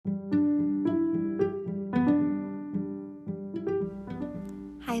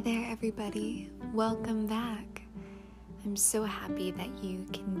there, everybody. Welcome back. I'm so happy that you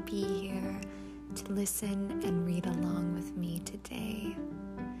can be here to listen and read along with me today.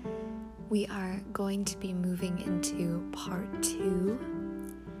 We are going to be moving into part 2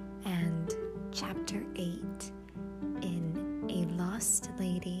 and chapter 8 in A Lost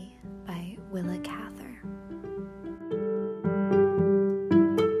Lady by Willa, Cather.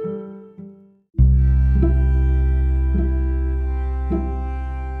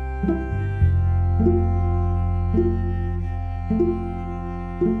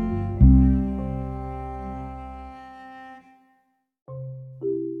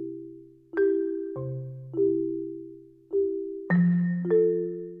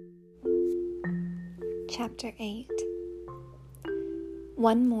 Chapter 8.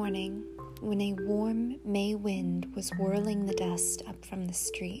 One morning, when a warm May wind was whirling the dust up from the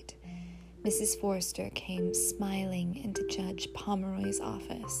street, Mrs. Forster came smiling into Judge Pomeroy's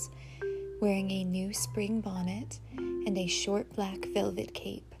office, wearing a new spring bonnet and a short black velvet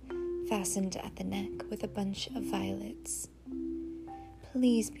cape fastened at the neck with a bunch of violets.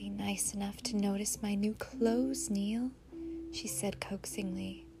 "Please be nice enough to notice my new clothes, Neil," she said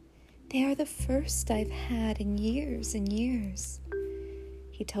coaxingly. "They are the first I've had in years and years."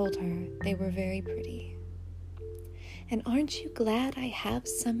 He told her they were very pretty. "And aren't you glad I have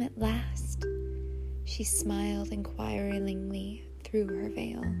some at last?" She smiled inquiringly through her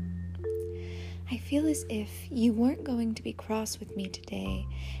veil. "I feel as if you weren't going to be cross with me today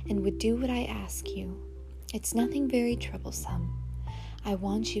and would do what I ask you. It's nothing very troublesome. I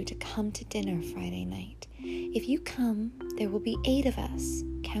want you to come to dinner Friday night. If you come, there will be 8 of us,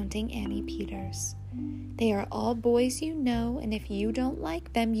 counting Annie Peters. They are all boys you know, and if you don't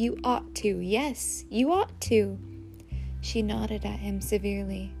like them, you ought to. Yes, you ought to." She nodded at him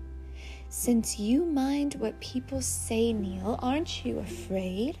severely. "Since you mind what people say, Neil, aren't you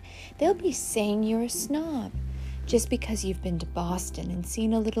afraid? They'll be saying you're a snob. Just because you've been to Boston and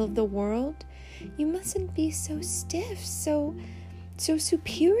seen a little of the world, you mustn't be so stiff, so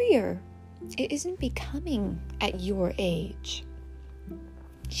superior. It isn't becoming at your age."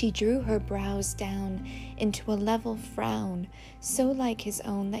 She drew her brows down into a level frown, so like his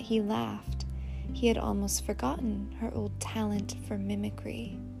own that he laughed. He had almost forgotten her old talent for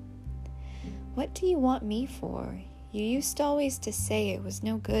mimicry. "What do you want me for? You used always to say it was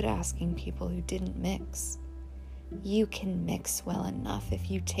no good asking people who didn't mix. You can mix well enough if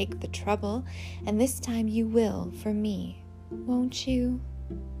you take the trouble, and this time you will for me, won't you?"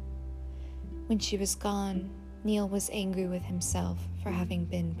 When she was gone, Neil was angry with himself for having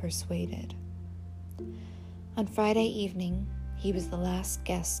been persuaded. On Friday evening, he was the last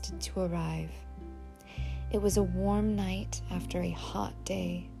guest to arrive. It was a warm night after a hot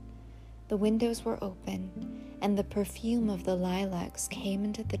day. The windows were open, and the perfume of the lilacs came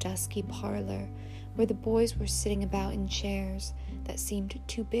into the dusky parlor where the boys were sitting about in chairs that seemed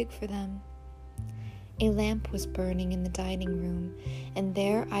too big for them. A lamp was burning in the dining room, and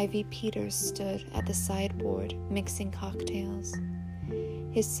there Ivy Peters stood at the sideboard mixing cocktails.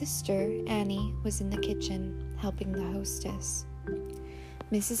 His sister, Annie, was in the kitchen, helping the hostess.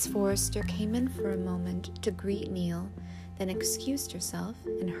 Mrs. Forrester came in for a moment to greet Neil, then excused herself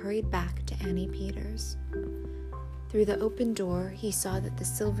and hurried back to Annie Peters. Through the open door, he saw that the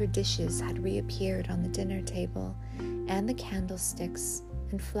silver dishes had reappeared on the dinner table, and the candlesticks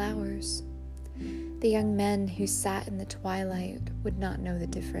and flowers. The young men who sat in the twilight would not know the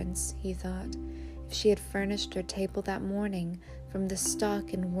difference, he thought, if she had furnished her table that morning from the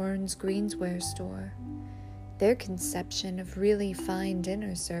stock in Wern's greensware store. Their conception of really fine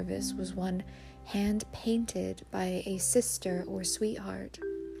dinner service was one hand-painted by a sister or sweetheart.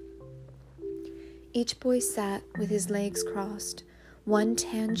 Each boy sat with his legs crossed, one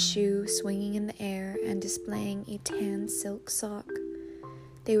tan shoe swinging in the air and displaying a tan silk sock.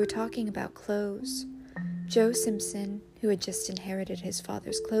 They were talking about clothes. Joe Simpson, who had just inherited his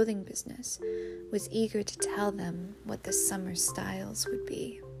father's clothing business, was eager to tell them what the summer styles would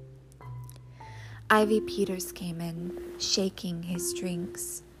be. Ivy Peters came in, shaking his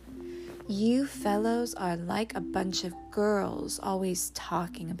drinks. "You fellows are like a bunch of girls, always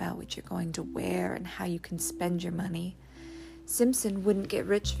talking about what you're going to wear and how you can spend your money. Simpson wouldn't get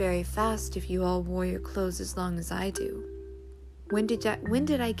rich very fast if you all wore your clothes as long as I do. When did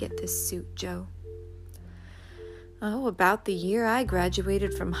I get this suit, Joe?" "Oh, about the year I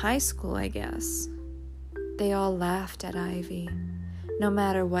graduated from high school, I guess." They all laughed at Ivy. No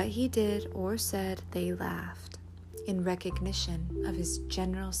matter what he did or said, they laughed, in recognition of his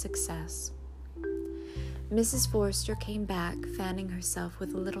general success. Mrs. Forster came back, fanning herself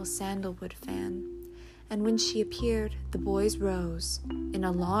with a little sandalwood fan, and when she appeared, the boys rose, in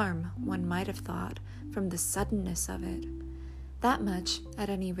alarm, one might have thought, from the suddenness of it. That much, at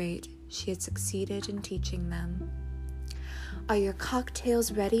any rate, she had succeeded in teaching them. "Are your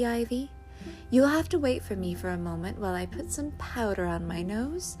cocktails ready, Ivy? You'll have to wait for me for a moment while I put some powder on my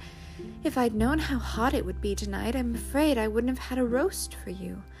nose. If I'd known how hot it would be tonight, I'm afraid I wouldn't have had a roast for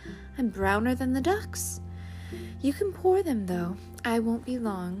you. I'm browner than the ducks. You can pour them, though. I won't be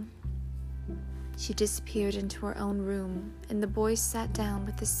long." She disappeared into her own room, and the boys sat down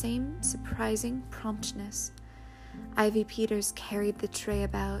with the same surprising promptness. Ivy Peters carried the tray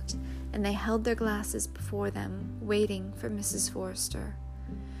about, and they held their glasses before them, waiting for Mrs. Forster.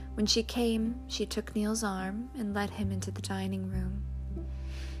 When she came, she took Neil's arm and led him into the dining room.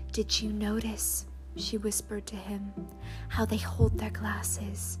 "Did you notice," she whispered to him, "how they hold their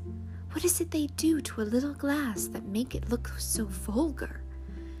glasses? What is it they do to a little glass that make it look so vulgar?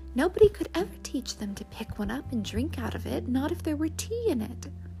 Nobody could ever teach them to pick one up and drink out of it, not if there were tea in it."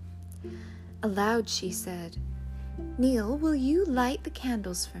 Aloud she said, "Neil, will you light the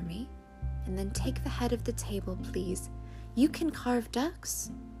candles for me? And then take the head of the table, please. You can carve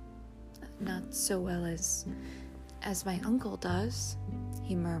ducks." "Not so well as my uncle does,"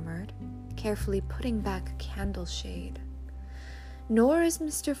 he murmured, carefully putting back a candle shade. "Nor as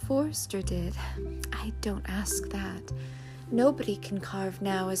Mr. Forster did. I don't ask that. Nobody can carve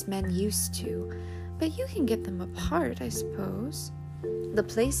now as men used to, but you can get them apart, I suppose. The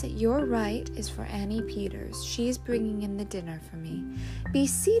place at your right is for Annie Peters. She's bringing in the dinner for me. Be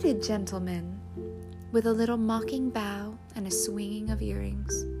seated, gentlemen," with a little mocking bow and a swinging of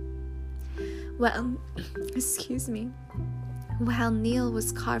earrings. Well, While Neil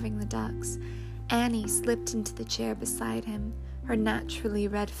was carving the ducks, Annie slipped into the chair beside him, her naturally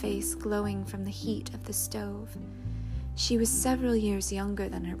red face glowing from the heat of the stove. She was several years younger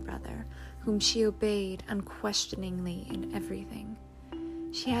than her brother, whom she obeyed unquestioningly in everything.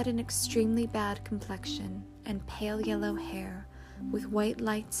 She had an extremely bad complexion and pale yellow hair with white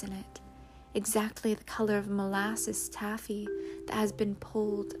lights in it, exactly the color of molasses taffy that has been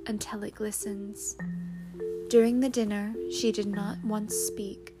pulled until it glistens. During the dinner, she did not once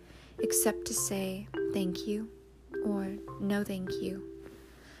speak, except to say thank you or no thank you.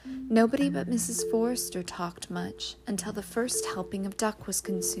 Nobody but Mrs. Forster talked much until the first helping of duck was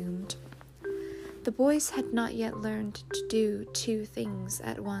consumed. The boys had not yet learned to do two things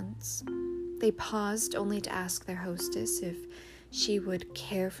at once. They paused only to ask their hostess if she would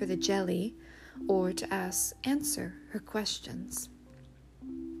care for the jelly or to answer her questions.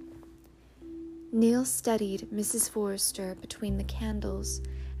 Neil studied Mrs. Forster between the candles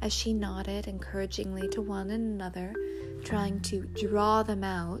as she nodded encouragingly to one and another, trying to draw them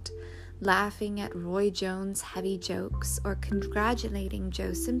out, laughing at Roy Jones' heavy jokes, or congratulating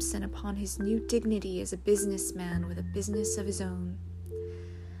Joe Simpson upon his new dignity as a businessman with a business of his own.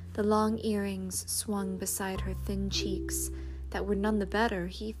 The long earrings swung beside her thin cheeks, that were none the better,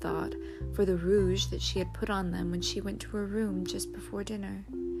 he thought, for the rouge that she had put on them when she went to her room just before dinner.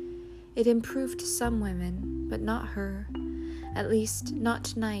 It improved some women, but not her, at least not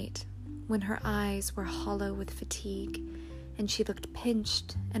tonight, when her eyes were hollow with fatigue, and she looked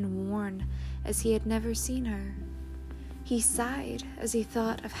pinched and worn as he had never seen her. He sighed as he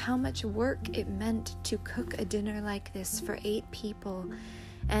thought of how much work it meant to cook a dinner like this for 8 people,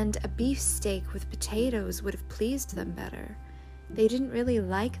 and a beefsteak with potatoes would have pleased them better. They didn't really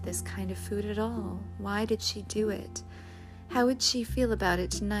like this kind of food at all. Why did she do it? How would she feel about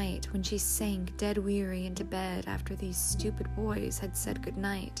it tonight when she sank dead weary into bed after these stupid boys had said good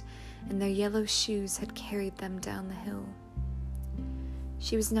night and their yellow shoes had carried them down the hill?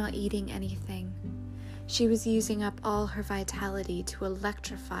 She was not eating anything. She was using up all her vitality to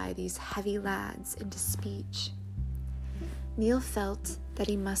electrify these heavy lads into speech. Neil felt that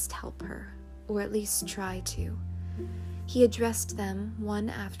he must help her, or at least try to. He addressed them one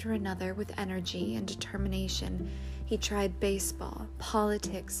after another with energy and determination. He tried baseball,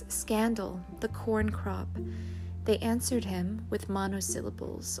 politics, scandal, the corn crop. They answered him with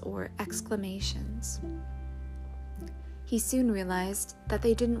monosyllables or exclamations. He soon realized that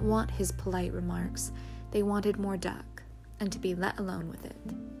they didn't want his polite remarks. They wanted more duck, and to be let alone with it.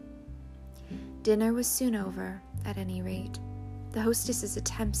 Dinner was soon over, at any rate. The hostess's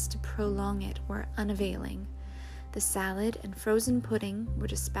attempts to prolong it were unavailing. The salad and frozen pudding were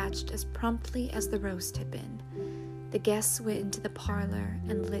dispatched as promptly as the roast had been. The guests went into the parlor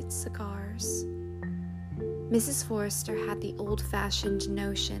and lit cigars. Mrs. Forster had the old-fashioned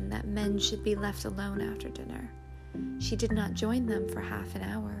notion that men should be left alone after dinner. She did not join them for half an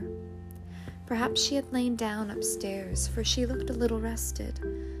hour. Perhaps she had lain down upstairs, for she looked a little rested.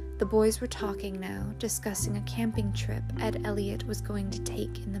 The boys were talking now, discussing a camping trip Ed Elliot was going to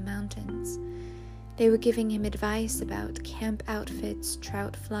take in the mountains. They were giving him advice about camp outfits,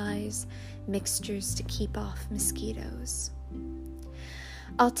 trout flies, mixtures to keep off mosquitoes.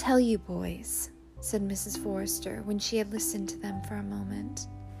 "I'll tell you, boys," said Mrs. Forrester when she had listened to them for a moment.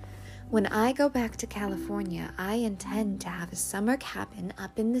 "When I go back to California, I intend to have a summer cabin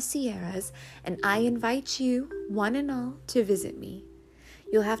up in the Sierras, and I invite you, one and all, to visit me.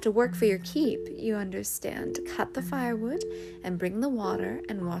 You'll have to work for your keep, you understand, to cut the firewood and bring the water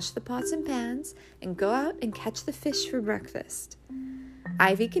and wash the pots and pans and go out and catch the fish for breakfast.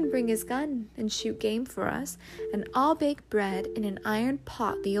 Ivy can bring his gun and shoot game for us, and I'll bake bread in an iron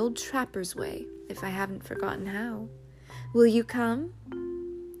pot the old trapper's way, if I haven't forgotten how. Will you come?"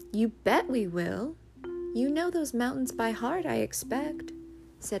 "You bet we will. You know those mountains by heart, I expect,"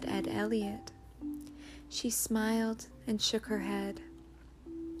 said Ed Elliot. She smiled and shook her head.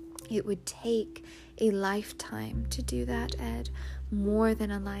 "It would take a lifetime to do that, Ed, more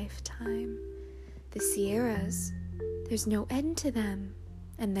than a lifetime. The Sierras, there's no end to them,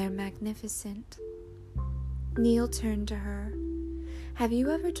 and they're magnificent." Neil turned to her. "Have you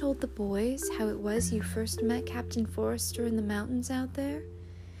ever told the boys how it was you first met Captain Forrester in the mountains out there?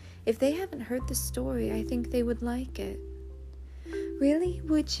 If they haven't heard the story, I think they would like it." "Really,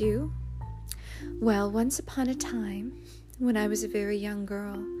 would you? Well, once upon a time, when I was a very young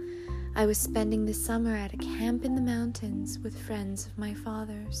girl, I was spending the summer at a camp in the mountains with friends of my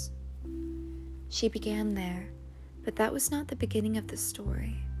father's." She began there, but that was not the beginning of the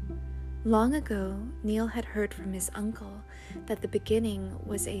story. Long ago, Neil had heard from his uncle that the beginning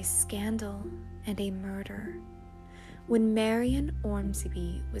was a scandal and a murder. When Marion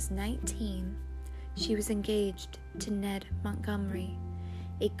Ormsby was 19, she was engaged to Ned Montgomery,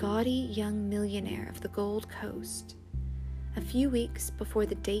 a gaudy young millionaire of the Gold Coast. A few weeks before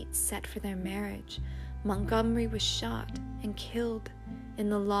the date set for their marriage, Montgomery was shot and killed in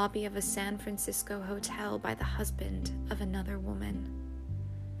the lobby of a San Francisco hotel by the husband of another woman.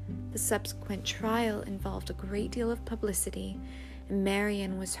 The subsequent trial involved a great deal of publicity, and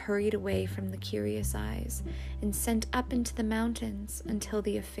Marion was hurried away from the curious eyes and sent up into the mountains until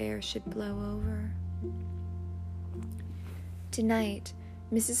the affair should blow over. Tonight,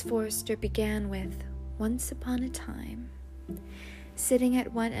 Mrs. Forrester began with "Once upon a time." Sitting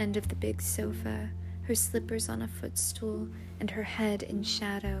at one end of the big sofa, her slippers on a footstool and her head in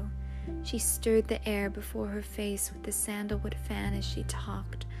shadow, she stirred the air before her face with the sandalwood fan as she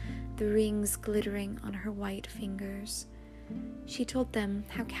talked, the rings glittering on her white fingers. She told them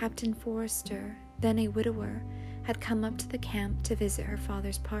how Captain Forrester, then a widower, had come up to the camp to visit her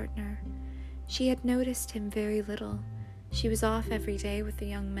father's partner. She had noticed him very little. She was off every day with the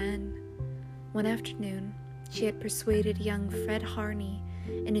young men. One afternoon, she had persuaded young Fred Harney,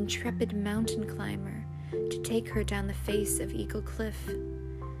 an intrepid mountain climber, to take her down the face of Eagle Cliff.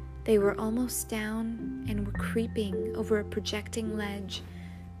 They were almost down and were creeping over a projecting ledge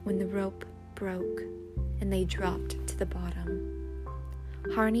when the rope broke and they dropped to the bottom.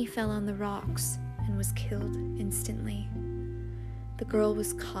 Harney fell on the rocks and was killed instantly. The girl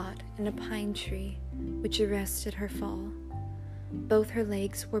was caught in a pine tree, which arrested her fall. Both her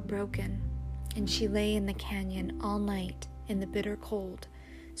legs were broken, and she lay in the canyon all night in the bitter cold,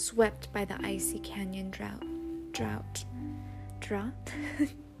 swept by the icy canyon drought.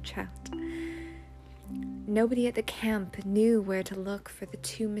 Nobody at the camp knew where to look for the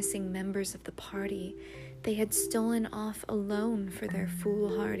two missing members of the party they had stolen off alone for their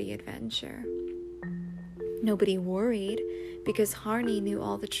foolhardy adventure. Nobody worried because Harney knew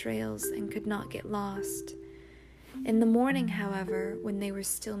all the trails and could not get lost. In the morning, however, when they were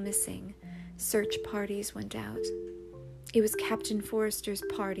still missing, search parties went out. It was Captain Forrester's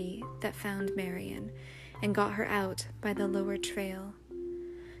party that found Marion and got her out by the lower trail.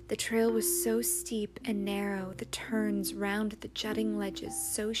 The trail was so steep and narrow, the turns round the jutting ledges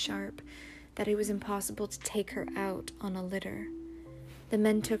so sharp, that it was impossible to take her out on a litter. The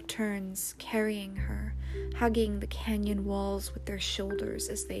men took turns carrying her, hugging the canyon walls with their shoulders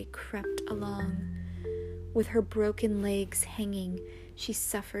as they crept along. With her broken legs hanging, she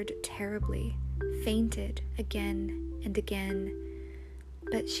suffered terribly, fainted again and again.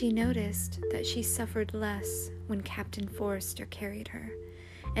 But she noticed that she suffered less when Captain Forrester carried her,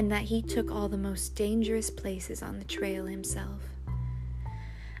 and that he took all the most dangerous places on the trail himself.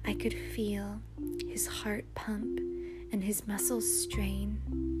 I could feel his heart pump and his muscles strain,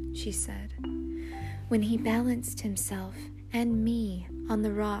 she said, when he balanced himself and me on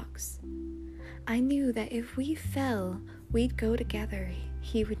the rocks. I knew that if we fell, we'd go together.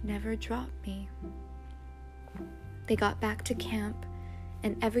 He would never drop me. They got back to camp,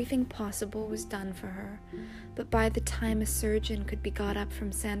 and everything possible was done for her. But by the time a surgeon could be got up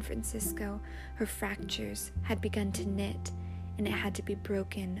from San Francisco, her fractures had begun to knit, and it had to be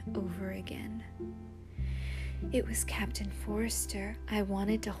broken over again. It was Captain Forrester I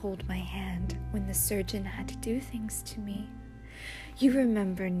wanted to hold my hand when the surgeon had to do things to me. You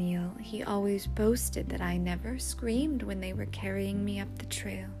remember, Neil, he always boasted that I never screamed when they were carrying me up the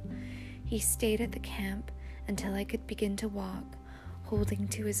trail. He stayed at the camp until I could begin to walk, holding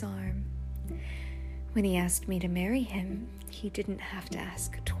to his arm. When he asked me to marry him, he didn't have to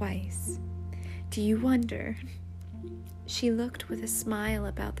ask twice. Do you wonder? She looked with a smile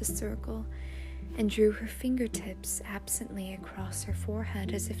about the circle and drew her fingertips absently across her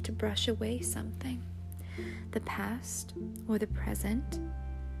forehead as if to brush away something. The past or the present?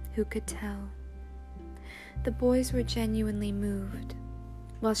 Who could tell? The boys were genuinely moved.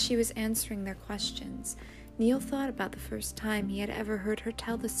 While she was answering their questions, Neil thought about the first time he had ever heard her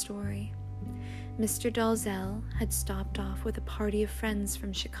tell the story. Mr. Dalzell had stopped off with a party of friends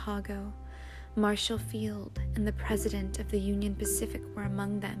from Chicago. Marshall Field and the president of the Union Pacific were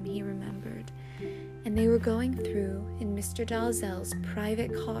among them, he remembered, and they were going through in Mr. Dalzell's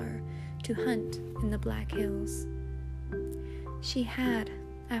private car to hunt in the Black Hills. She had,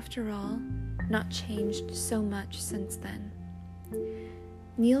 after all, not changed so much since then.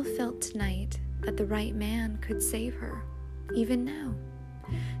 Neil felt tonight that the right man could save her, even now.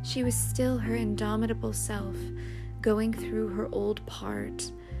 She was still her indomitable self, going through her old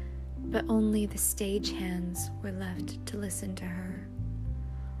part, but only the stagehands were left to listen to her.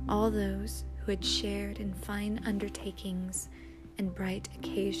 All those who had shared in fine undertakings and bright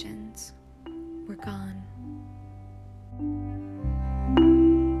occasions were gone.